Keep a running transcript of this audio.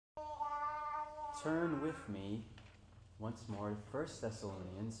turn with me once more to 1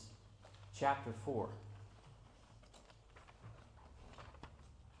 Thessalonians chapter 4.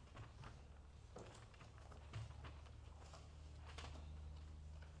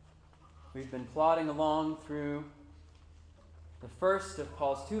 We've been plodding along through the first of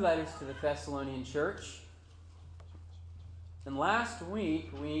Paul's two letters to the Thessalonian church. And last week,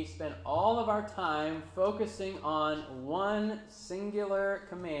 we spent all of our time focusing on one singular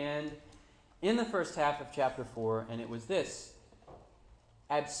command in the first half of chapter 4, and it was this: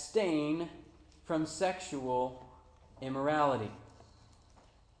 abstain from sexual immorality.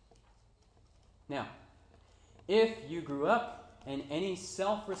 Now, if you grew up in any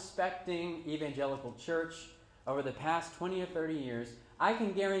self-respecting evangelical church over the past 20 or 30 years, I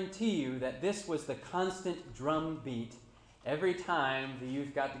can guarantee you that this was the constant drum beat every time the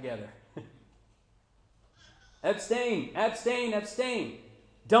youth got together. Abstain, abstain, abstain.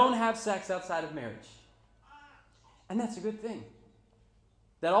 Don't have sex outside of marriage. And that's a good thing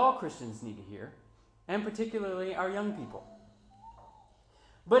that all Christians need to hear, and particularly our young people.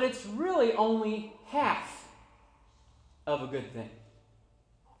 But it's really only half of a good thing.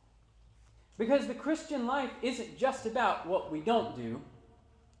 Because the Christian life isn't just about what we don't do.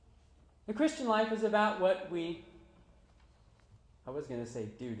 The Christian life is about what we... I was going to say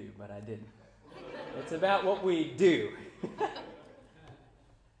do, but I didn't. It's about what we do.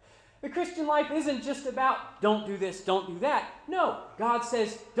 The Christian life isn't just about don't do this, don't do that. No, God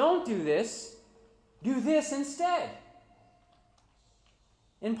says don't do this instead.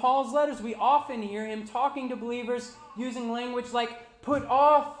 In Paul's letters, we often hear him talking to believers using language like put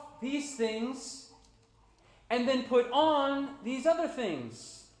off these things and then put on these other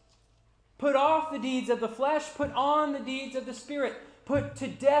things. Put off the deeds of the flesh, put on the deeds of the Spirit. Put to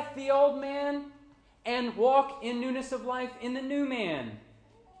death the old man and walk in newness of life in the new man.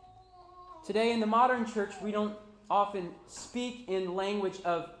 Today in the modern church, we don't often speak in language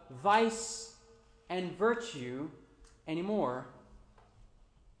of vice and virtue anymore.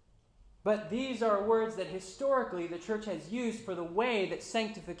 But these are words that historically the church has used for the way that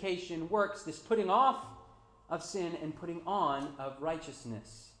sanctification works, this putting off of sin and putting on of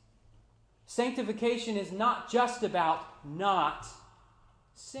righteousness. Sanctification is not just about not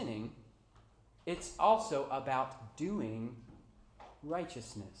sinning. It's also about doing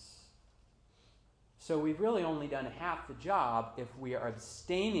righteousness. So we've really only done half the job if we are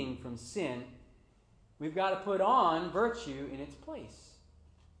abstaining from sin. We've got to put on virtue in its place.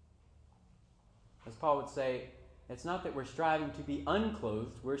 As Paul would say, it's not that we're striving to be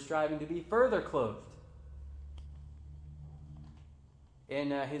unclothed, we're striving to be further clothed. In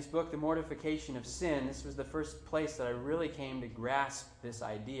his book, The Mortification of Sin, this was the first place that I really came to grasp this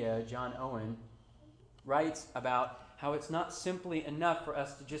idea. John Owen writes about how it's not simply enough for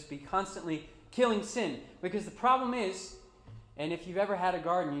us to just be constantly killing sin. Because the problem is, and if you've ever had a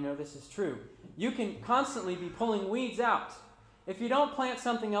garden, you know this is true, you can constantly be pulling weeds out. If you don't plant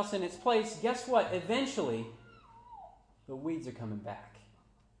something else in its place, guess what? Eventually, the weeds are coming back.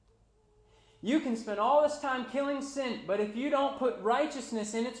 You can spend all this time killing sin, but if you don't put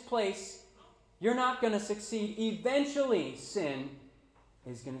righteousness in its place, you're not going to succeed. Eventually, sin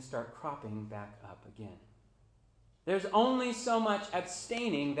is going to start cropping back up again. There's only so much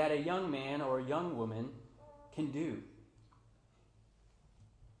abstaining that a young man or a young woman can do.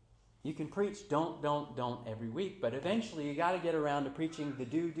 You can preach don't every week, but eventually you got to get around to preaching the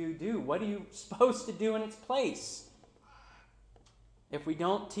do. What are you supposed to do in its place? If we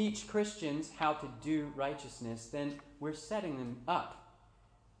don't teach Christians how to do righteousness, then we're setting them up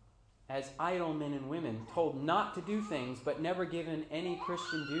as idle men and women, told not to do things but never given any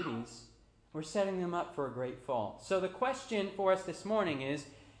Christian duties. We're setting them up for a great fall. So the question for us this morning is,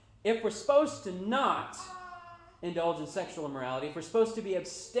 if we're supposed to not indulge in sexual immorality, if we're supposed to be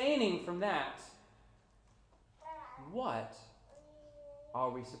abstaining from that, what are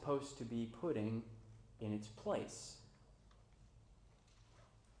we supposed to be putting in its place?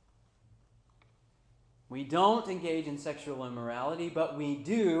 We don't engage in sexual immorality, but we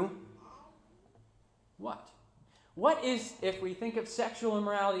do what? What is, if we think of sexual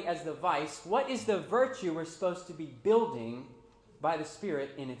immorality as the vice, what is the virtue we're supposed to be building by the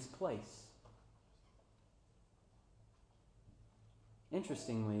Spirit in its place?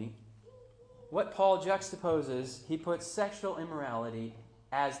 Interestingly, what Paul juxtaposes, he puts sexual immorality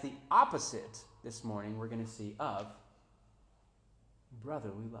as the opposite, this morning we're going to see, of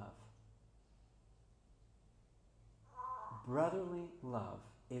brotherly love. Brotherly love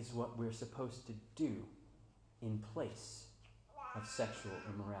is what we're supposed to do in place of sexual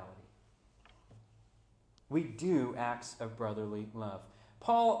immorality. We do acts of brotherly love.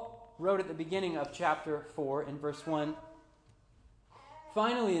 Paul wrote at the beginning of chapter 4 in verse 1,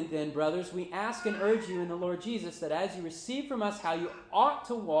 "Finally then, brothers, we ask and urge you in the Lord Jesus that as you receive from us how you ought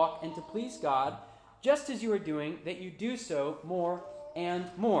to walk and to please God, just as you are doing, that you do so more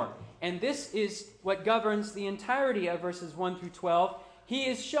and more." And this is what governs the entirety of verses 1 through 12. He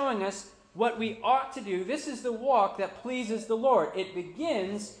is showing us what we ought to do. This is the walk that pleases the Lord. It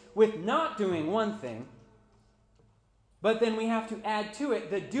begins with not doing one thing, but then we have to add to it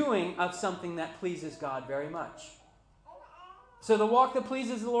the doing of something that pleases God very much. So the walk that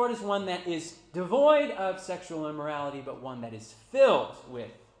pleases the Lord is one that is devoid of sexual immorality, but one that is filled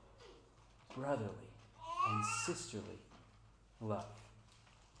with brotherly and sisterly love.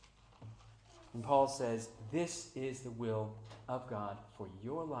 And Paul says, this is the will of God for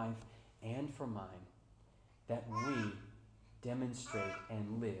your life and for mine, that we demonstrate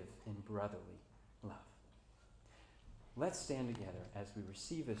and live in brotherly love. Let's stand together as we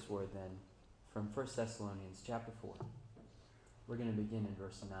receive this word then from 1 Thessalonians chapter 4. We're going to begin in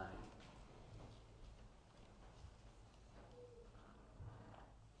verse 9.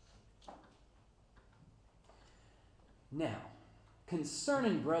 Now,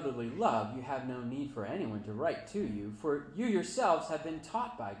 concerning brotherly love, you have no need for anyone to write to you, for you yourselves have been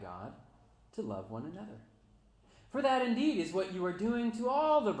taught by God to love one another. For that indeed is what you are doing to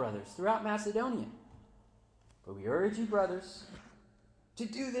all the brothers throughout Macedonia. But we urge you, brothers, to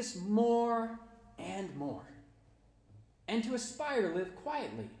do this more and more, and to aspire to live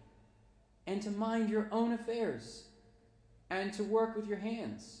quietly, and to mind your own affairs, and to work with your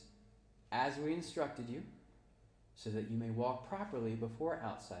hands, as we instructed you, so that you may walk properly before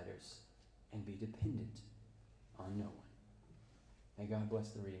outsiders and be dependent on no one. May God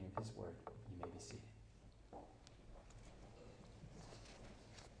bless the reading of his word. You may be seated.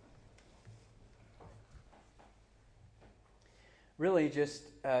 Really just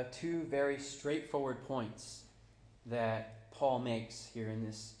two very straightforward points that Paul makes here in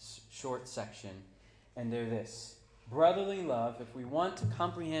this short section, and they're this. Brotherly love, if we want to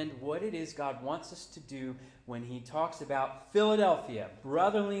comprehend what it is God wants us to do when he talks about Philadelphia,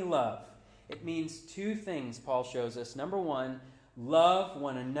 brotherly love, it means two things, Paul shows us. Number one, love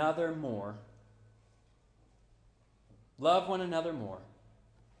one another more. Love one another more.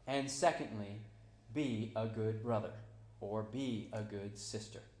 And secondly, be a good brother or be a good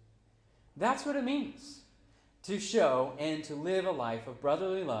sister. That's what it means. To show and to live a life of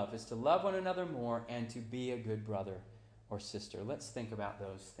brotherly love is to love one another more and to be a good brother or sister. Let's think about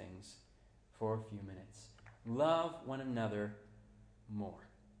those things for a few minutes. Love one another more.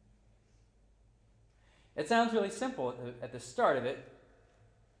 It sounds really simple at the start of it,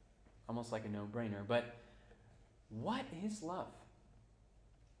 almost like a no-brainer, but what is love?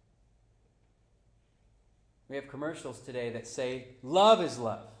 We have commercials today that say, love is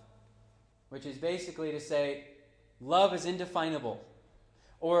love, which is basically to say, love is indefinable,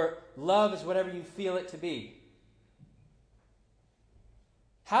 or love is whatever you feel it to be.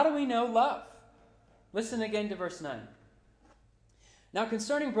 How do we know love? Listen again to verse 9. Now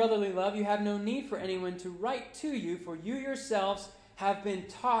concerning brotherly love, you have no need for anyone to write to you, for you yourselves have been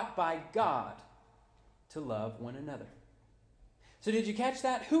taught by God to love one another. So did you catch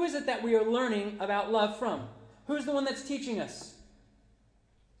that? Who is it that we are learning about love from? Who's the one that's teaching us?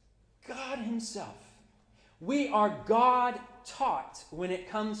 God himself. We are God-taught when it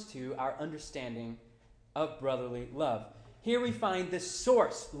comes to our understanding of brotherly love. Here we find the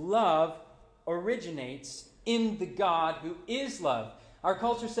source. Love originates in the God who is love. Our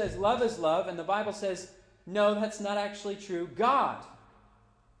culture says love is love, and the Bible says, no, that's not actually true. God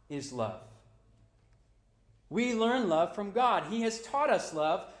is love. We learn love from God. He has taught us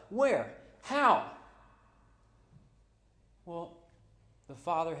love. Where? How? Well, the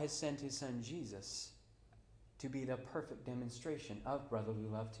Father has sent his Son Jesus to be the perfect demonstration of brotherly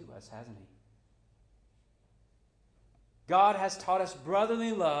love to us, hasn't he? God has taught us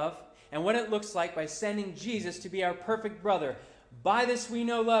brotherly love and what it looks like by sending Jesus to be our perfect brother. By this we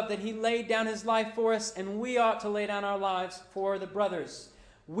know love, that he laid down his life for us, and we ought to lay down our lives for the brothers.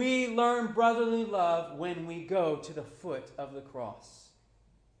 We learn brotherly love when we go to the foot of the cross.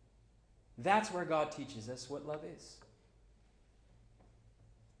 That's where God teaches us what love is.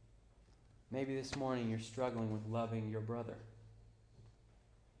 Maybe this morning you're struggling with loving your brother.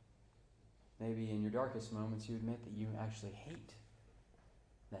 Maybe in your darkest moments you admit that you actually hate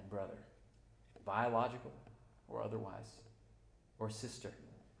that brother, biological or otherwise, or sister.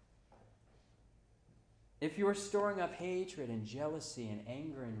 If you are storing up hatred and jealousy and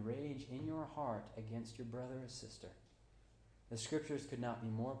anger and rage in your heart against your brother or sister, the scriptures could not be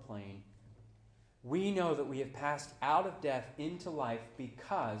more plain We know that we have passed out of death into life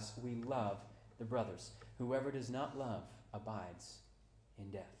because we love the brothers. Whoever does not love abides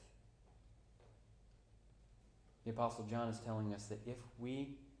in death. The Apostle John is telling us that if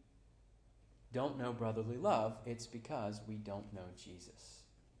we don't know brotherly love, it's because we don't know Jesus.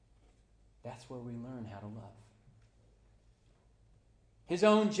 That's where we learn how to love. His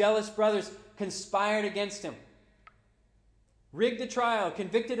own jealous brothers conspired against him, rigged the trial,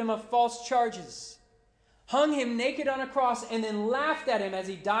 convicted him of false charges, hung him naked on a cross, and then laughed at him as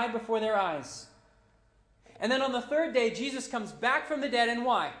he died before their eyes. And then on the third day, Jesus comes back from the dead, and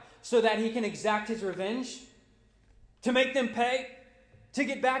why? So that he can exact his revenge? To make them pay? To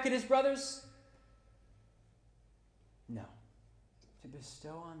get back at his brothers? No. To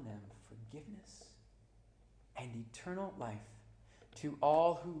bestow on them forgiveness and eternal life to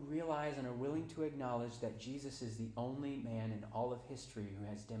all who realize and are willing to acknowledge that Jesus is the only man in all of history who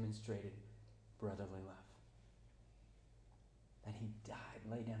has demonstrated brotherly love. That he died,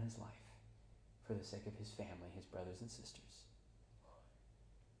 laid down his life for the sake of his family, his brothers and sisters.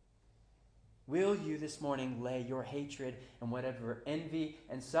 Will you this morning lay your hatred and whatever envy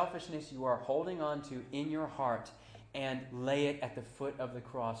and selfishness you are holding on to in your heart and lay it at the foot of the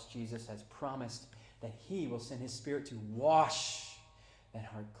cross? Jesus has promised that he will send his Spirit to wash that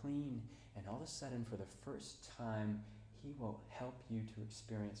heart clean. And all of a sudden, for the first time, he will help you to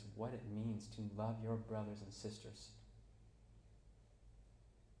experience what it means to love your brothers and sisters.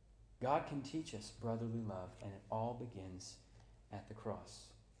 God can teach us brotherly love, and it all begins at the cross.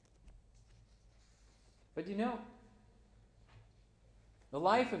 But you know, the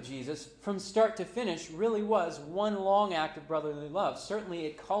life of Jesus, from start to finish, really was one long act of brotherly love. Certainly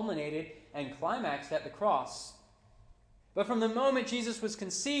it culminated and climaxed at the cross. But from the moment Jesus was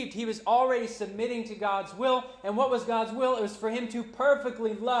conceived, he was already submitting to God's will. And what was God's will? It was for him to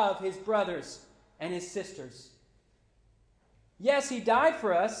perfectly love his brothers and his sisters. Yes, he died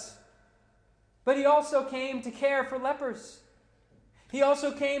for us, but he also came to care for lepers. He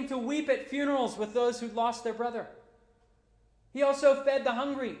also came to weep at funerals with those who'd lost their brother. He also fed the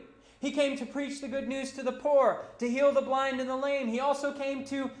hungry. He came to preach the good news to the poor, to heal the blind and the lame. He also came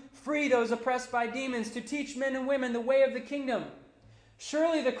to free those oppressed by demons, to teach men and women the way of the kingdom.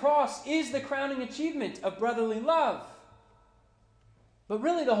 Surely the cross is the crowning achievement of brotherly love. But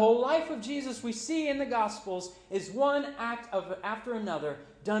really the whole life of Jesus we see in the Gospels is one act after another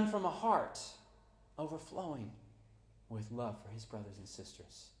done from a heart overflowing with love for his brothers and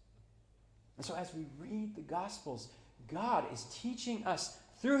sisters. And so as we read the Gospels, God is teaching us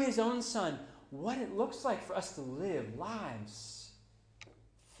through his own Son what it looks like for us to live lives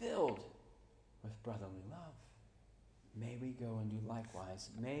filled with brotherly love. May we go and do likewise.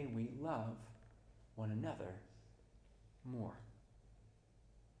 May we love one another more.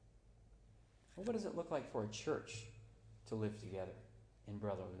 Well, what does it look like for a church to live together in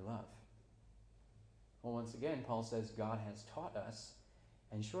brotherly love? Well, once again, Paul says God has taught us,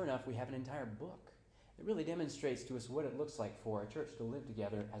 and sure enough, we have an entire book that really demonstrates to us what it looks like for a church to live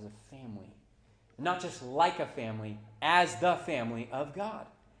together as a family. Not just like a family, as the family of God.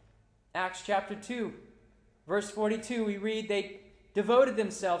 Acts chapter 2, verse 42, we read, they devoted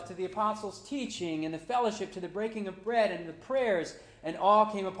themselves to the apostles' teaching and the fellowship, to the breaking of bread and the prayers, and awe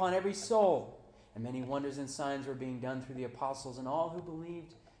came upon every soul. And many wonders and signs were being done through the apostles, and all who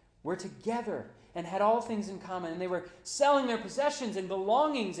believed were together and had all things in common. And they were selling their possessions and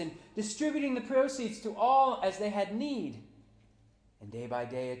belongings and distributing the proceeds to all as they had need. And day by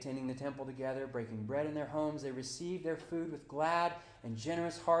day, attending the temple together, breaking bread in their homes, they received their food with glad and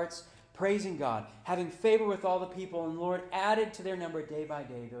generous hearts, praising God, having favor with all the people. And the Lord added to their number day by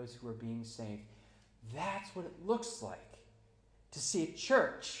day those who were being saved. That's what it looks like to see a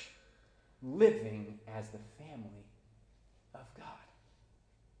church living as the family of God.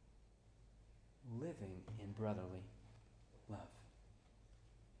 Living in brotherly love.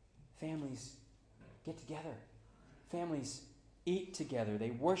 Families get together. Families eat together. They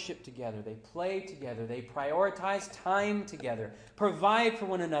worship together. They play together. They prioritize time together. Provide for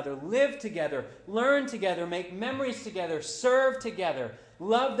one another. Live together. Learn together. Make memories together. Serve together.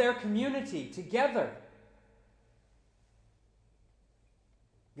 Love their community together.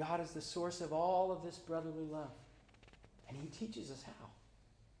 God is the source of all of this brotherly love. And he teaches us how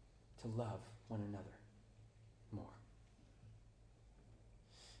to love one another more.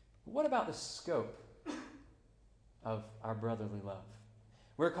 What about the scope of our brotherly love?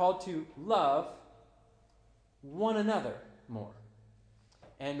 We're called to love one another more.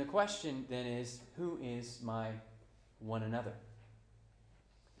 And the question then is, who is my one another?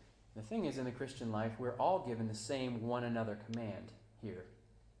 The thing is, in the Christian life, we're all given the same one another command here.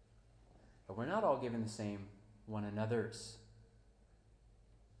 but we're not all given the same one another's.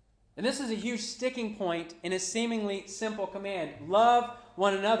 And this is a huge sticking point in a seemingly simple command. Love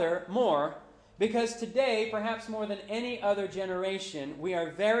one another more, because today, perhaps more than any other generation, we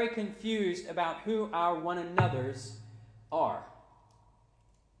are very confused about who our one another's are.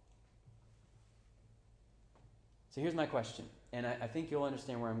 So here's my question, and I think you'll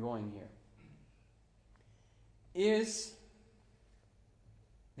understand where I'm going here. Is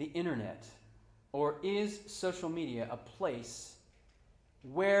the internet or is social media a place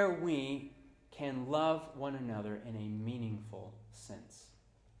where we can love one another in a meaningful sense?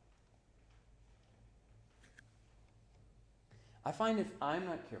 I find if I'm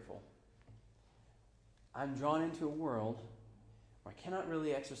not careful, I'm drawn into a world where I cannot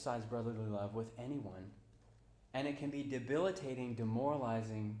really exercise brotherly love with anyone, and it can be debilitating,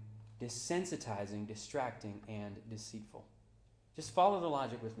 demoralizing, desensitizing, distracting, and deceitful. Just follow the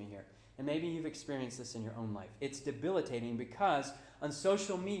logic with me here. And maybe you've experienced this in your own life. It's debilitating because on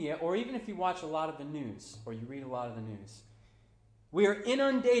social media, or even if you watch a lot of the news, or you read a lot of the news, we are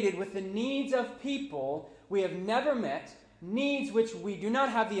inundated with the needs of people we have never met, needs which we do not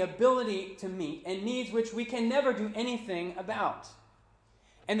have the ability to meet, and needs which we can never do anything about.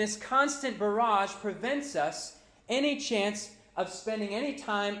 And this constant barrage prevents us any chance of spending any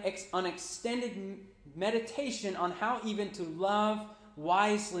time on extended meditation on how even to love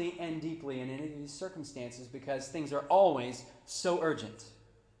wisely and deeply in any of these circumstances, because things are always so urgent.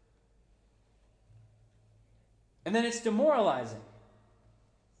 And then it's demoralizing,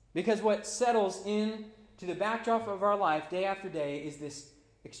 because what settles in to the backdrop of our life day after day is this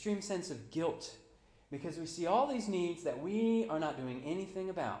extreme sense of guilt, because we see all these needs that we are not doing anything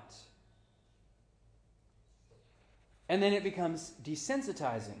about. And then it becomes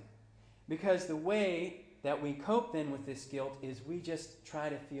desensitizing, because the way that we cope then with this guilt is we just try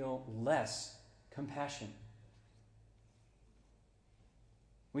to feel less compassion.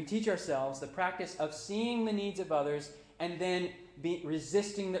 We teach ourselves the practice of seeing the needs of others and then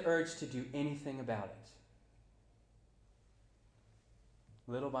resisting the urge to do anything about it.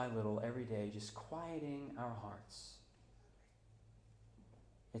 Little by little, every day, just quieting our hearts.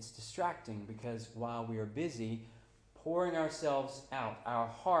 It's distracting because while we are busy pouring ourselves out, our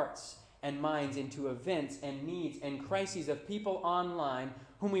hearts and minds into events and needs and crises of people online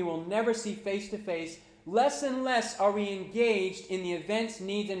whom we will never see face to face, less and less are we engaged in the events,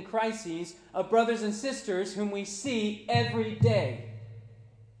 needs, and crises of brothers and sisters whom we see every day.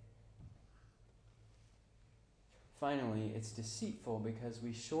 Finally, it's deceitful because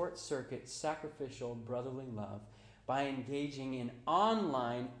we short-circuit sacrificial brotherly love by engaging in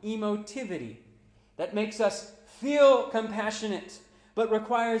online emotivity that makes us feel compassionate, but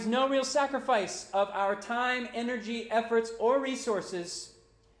requires no real sacrifice of our time, energy, efforts, or resources,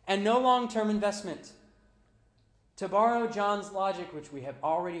 and no long-term investment. To borrow John's logic, which we have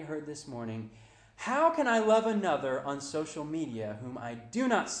already heard this morning, how can I love another on social media whom I do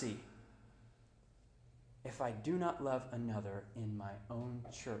not see if I do not love another in my own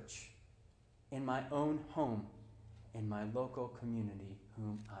church, in my own home, in my local community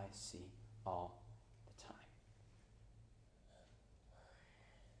whom I see all the time?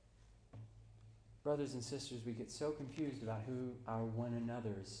 Brothers and sisters, we get so confused about who our one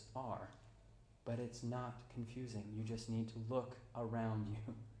another's are, but it's not confusing. You just need to look around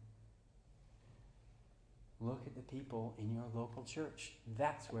you. Look at the people in your local church.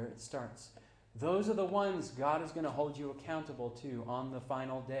 That's where it starts. Those are the ones God is going to hold you accountable to on the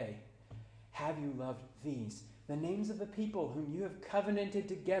final day. Have you loved these? The names of the people whom you have covenanted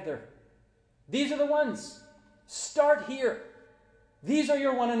together. These are the ones. Start here. These are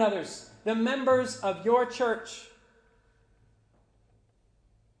your one another's, the members of your church.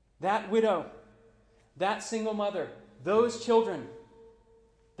 That widow, that single mother, those children,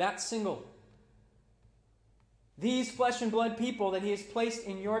 that single. These flesh and blood people that He has placed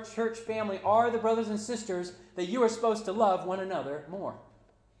in your church family are the brothers and sisters that you are supposed to love one another more.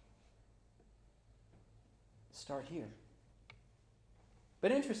 Start here.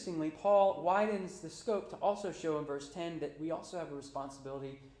 But interestingly, Paul widens the scope to also show in verse 10 that we also have a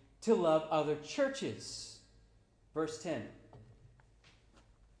responsibility to love other churches. Verse 10.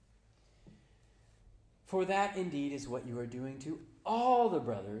 For that indeed is what you are doing to all the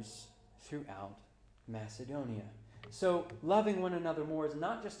brothers throughout Macedonia. So loving one another more is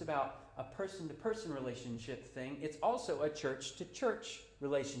not just about a person-to-person relationship thing. It's also a church-to-church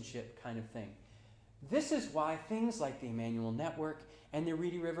relationship kind of thing. This is why things like the Emmanuel Network and the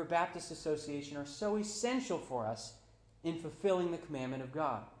Reedy River Baptist Association are so essential for us in fulfilling the commandment of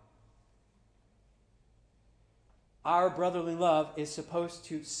God. our brotherly love is supposed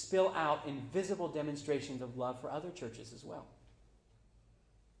to spill out in visible demonstrations of love for other churches as well.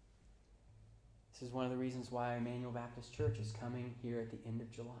 This is one of the reasons why Emmanuel Baptist Church is coming here at the end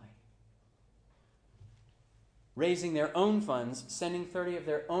of July. Raising their own funds, sending 30 of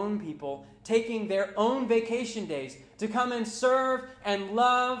their own people, taking their own vacation days to come and serve and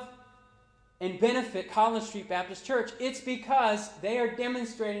love and benefit College Street Baptist Church. It's because they are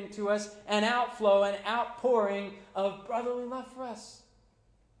demonstrating to us an outflow, an outpouring of brotherly love for us.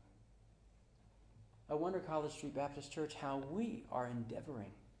 I wonder, College Street Baptist Church, how we are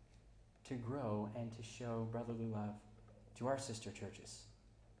endeavoring to grow and to show brotherly love to our sister churches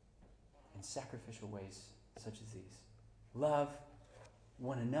in sacrificial ways such as these. Love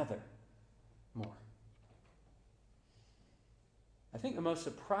one another more. I think the most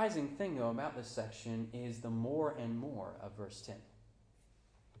surprising thing, though, about this section is the more and more of verse 10.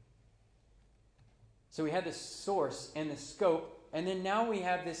 So we had the source and the scope, and then now we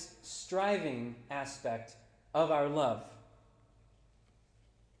have this striving aspect of our love.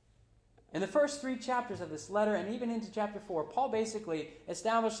 In the first 3 chapters of this letter, and even into chapter 4, Paul basically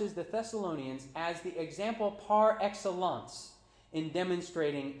establishes the Thessalonians as the example par excellence in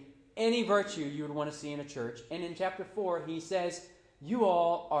demonstrating any virtue you would want to see in a church. And in chapter 4, he says, you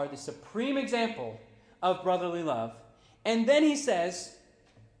all are the supreme example of brotherly love. And then he says,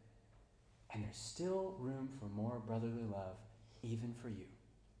 and there's still room for more brotherly love, even for you.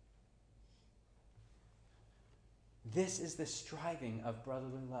 This is the striving of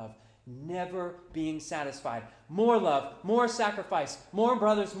brotherly love. Never being satisfied. More love, more sacrifice, more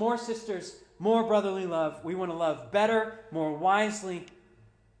brothers, more sisters, more brotherly love. We want to love better, more wisely.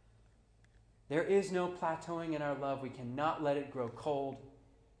 There is no plateauing in our love. We cannot let it grow cold.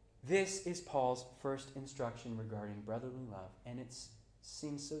 This is Paul's first instruction regarding brotherly love, and it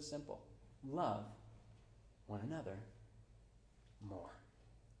seems so simple. Love one another more.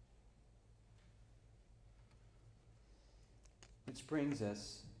 Which brings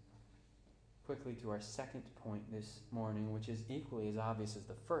us quickly to our second point this morning, which is equally as obvious as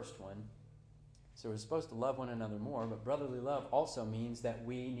the first one. So we're supposed to love one another more, but brotherly love also means that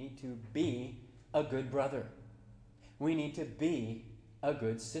we need to be a good brother. We need to be a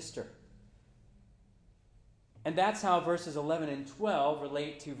good sister. And that's how verses 11 and 12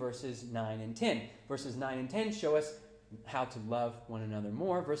 relate to verses 9 and 10. Verses 9 and 10 show us how to love one another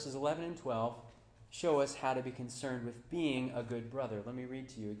more. Verses 11 and 12 show us how to be concerned with being a good brother. Let me read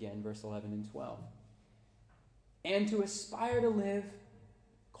to you again, verse 11 and 12. And to aspire to live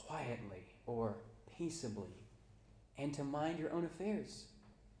quietly or peaceably, and to mind your own affairs,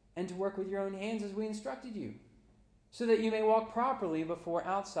 and to work with your own hands as we instructed you, so that you may walk properly before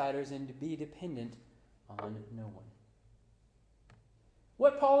outsiders and to be dependent on no one.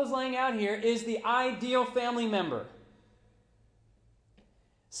 What Paul is laying out here is the ideal family member.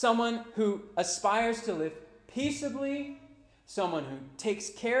 Someone who aspires to live peaceably, someone who takes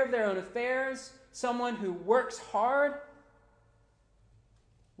care of their own affairs, someone who works hard.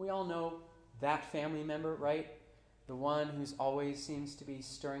 We all know that family member, right? The one who's always seems to be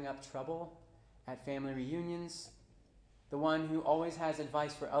stirring up trouble at family reunions. The one who always has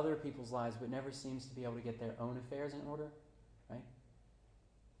advice for other people's lives but never seems to be able to get their own affairs in order, right?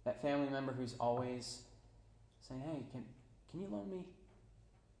 That family member who's always saying, hey, can you loan me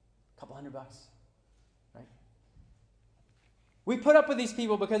couple $100, right? We put up with these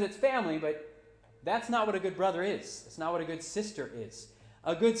people because it's family, but that's not what a good brother is. It's not what a good sister is.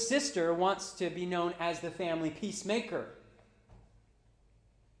 A good sister wants to be known as the family peacemaker.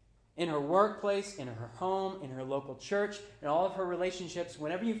 In her workplace, in her home, in her local church, in all of her relationships,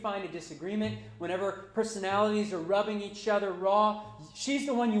 whenever you find a disagreement, whenever personalities are rubbing each other raw, she's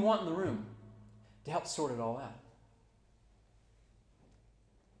the one you want in the room to help sort it all out.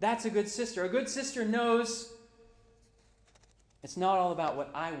 That's a good sister. A good sister knows it's not all about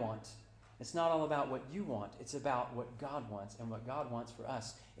what I want. It's not all about what you want. It's about what God wants. And what God wants for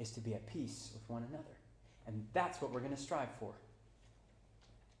us is to be at peace with one another. And that's what we're going to strive for.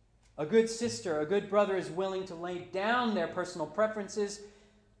 A good sister, a good brother is willing to lay down their personal preferences,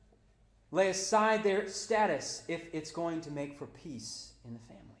 lay aside their status if it's going to make for peace in the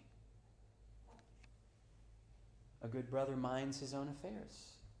family. A good brother minds his own affairs.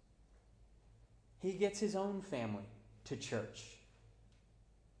 He gets his own family to church.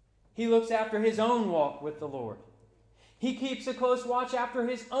 He looks after his own walk with the Lord. He keeps a close watch after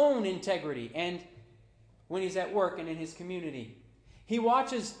his own integrity and when he's at work and in his community. He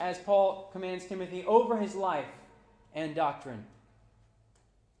watches, as Paul commands Timothy, over his life and doctrine.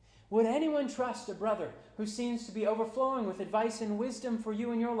 Would anyone trust a brother who seems to be overflowing with advice and wisdom for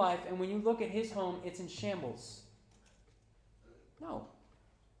you in your life, and when you look at his home, it's in shambles? No.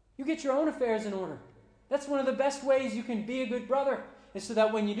 You get your own affairs in order. That's one of the best ways you can be a good brother, is so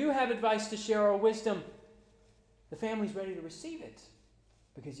that when you do have advice to share or wisdom, the family's ready to receive it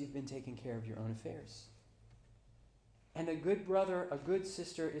because you've been taking care of your own affairs. And a good brother, a good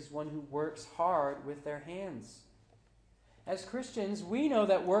sister, is one who works hard with their hands. As Christians, we know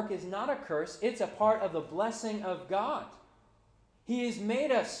that work is not a curse. It's a part of the blessing of God. He has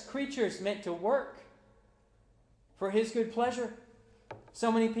made us creatures meant to work for His good pleasure.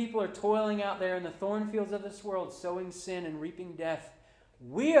 So many people are toiling out there in the thorn fields of this world, sowing sin and reaping death.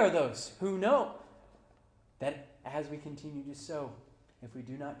 We are those who know that as we continue to sow, if we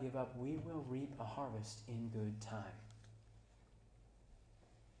do not give up, we will reap a harvest in good time.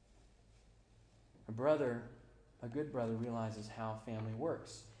 A good brother realizes how family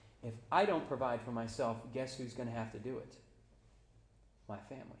works. If I don't provide for myself, guess who's going to have to do it? My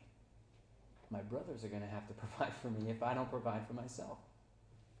family. My brothers are going to have to provide for me if I don't provide for myself.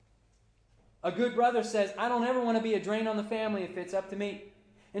 A good brother says, I don't ever want to be a drain on the family if it's up to me.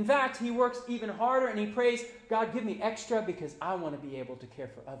 In fact, he works even harder and he prays, God, give me extra because I want to be able to care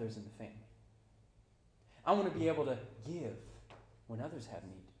for others in the family. I want to be able to give when others have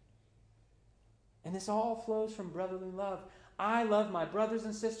need. And this all flows from brotherly love. I love my brothers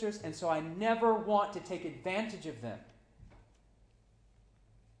and sisters, and so I never want to take advantage of them.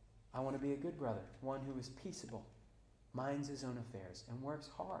 I want to be a good brother, one who is peaceable, minds his own affairs, and works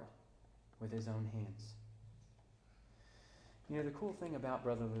hard with his own hands. You know, the cool thing about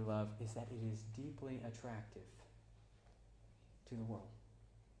brotherly love is that it is deeply attractive to the world.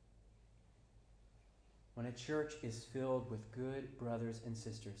 When a church is filled with good brothers and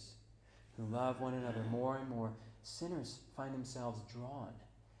sisters who love one another more and more, sinners find themselves drawn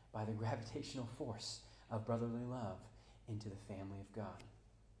by the gravitational force of brotherly love into the family of God.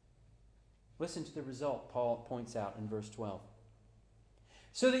 Listen to the result Paul points out in verse 12.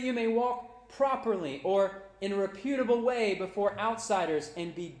 So that you may walk properly or in a reputable way before outsiders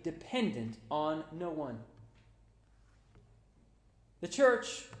and be dependent on no one. The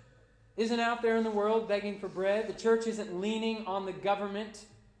church isn't out there in the world begging for bread. The church isn't leaning on the government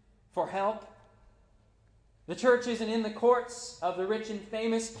for help. The church isn't in the courts of the rich and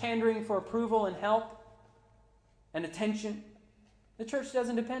famous pandering for approval and help and attention. The church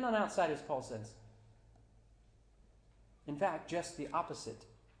doesn't depend on outsiders, Paul says. In fact, just the opposite.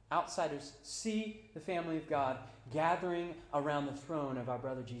 Outsiders see the family of God gathering around the throne of our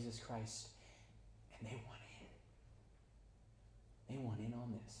brother Jesus Christ, and they want in. They want in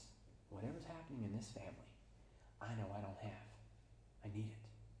on this. Whatever's happening in this family, I know I don't have. I need it.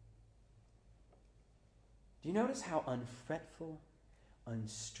 Do you notice how unfretful,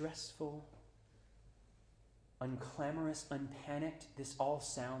 unstressful, unclamorous, unpanicked this all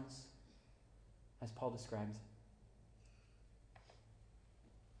sounds as Paul describes it?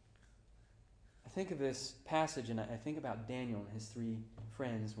 I think of this passage and I think about Daniel and his 3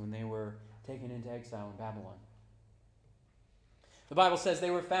 friends when they were taken into exile in Babylon. The Bible says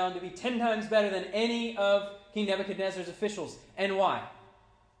they were found to be 10 times better than any of King Nebuchadnezzar's officials. And why?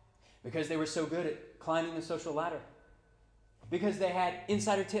 Because they were so good at climbing the social ladder. Because they had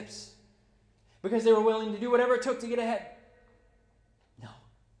insider tips. Because they were willing to do whatever it took to get ahead. No.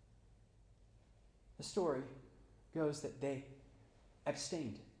 The story goes that they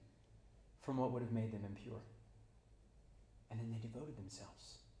abstained from what would have made them impure. And then they devoted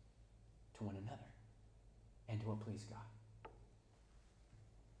themselves to one another and to what pleased God.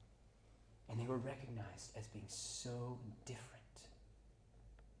 And they were recognized as being so different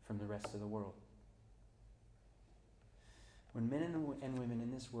from the rest of the world. When men and women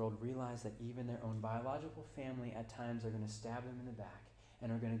in this world realize that even their own biological family at times are going to stab them in the back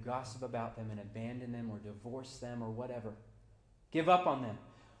and are going to gossip about them and abandon them or divorce them or whatever, give up on them,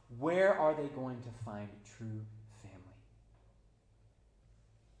 where are they going to find true family?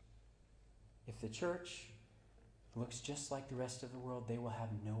 If the church looks just like the rest of the world, they will have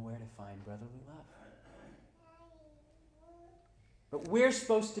nowhere to find brotherly love. But we're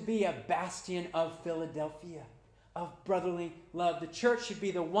supposed to be a bastion of Philadelphia, of brotherly love. The church should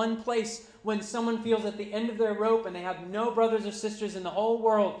be the one place when someone feels at the end of their rope and they have no brothers or sisters in the whole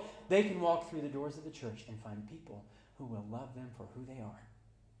world, they can walk through the doors of the church and find people who will love them for who they are.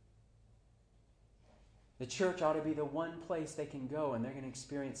 The church ought to be the one place they can go and they're going to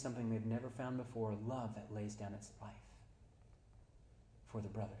experience something they've never found before, love that lays down its life for the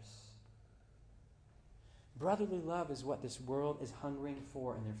brothers. Brotherly love is what this world is hungering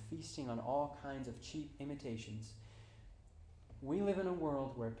for, and they're feasting on all kinds of cheap imitations. We live in a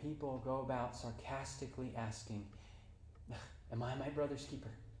world where people go about sarcastically asking, am I my brother's keeper?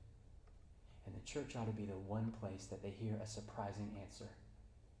 And the church ought to be the one place that they hear a surprising answer.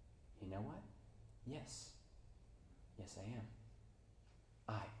 You know what? Yes. Yes, I am.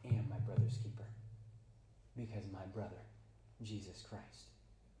 I am my brother's keeper. Because my brother, Jesus Christ,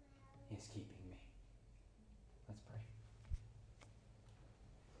 is keeping me. Let's pray.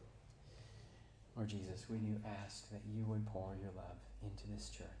 Lord Jesus, we do ask that you would pour your love into this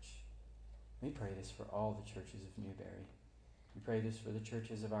church. We pray this for all the churches of Newberry. We pray this for the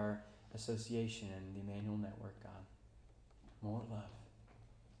churches of our association and the Emmanuel Network, God. More love.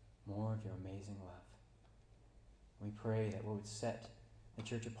 More of your amazing love. We pray that what would set the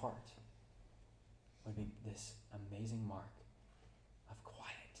church apart would be this amazing mark of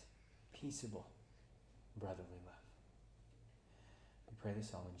quiet, peaceable, brotherly love. We pray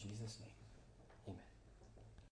this all in Jesus' name.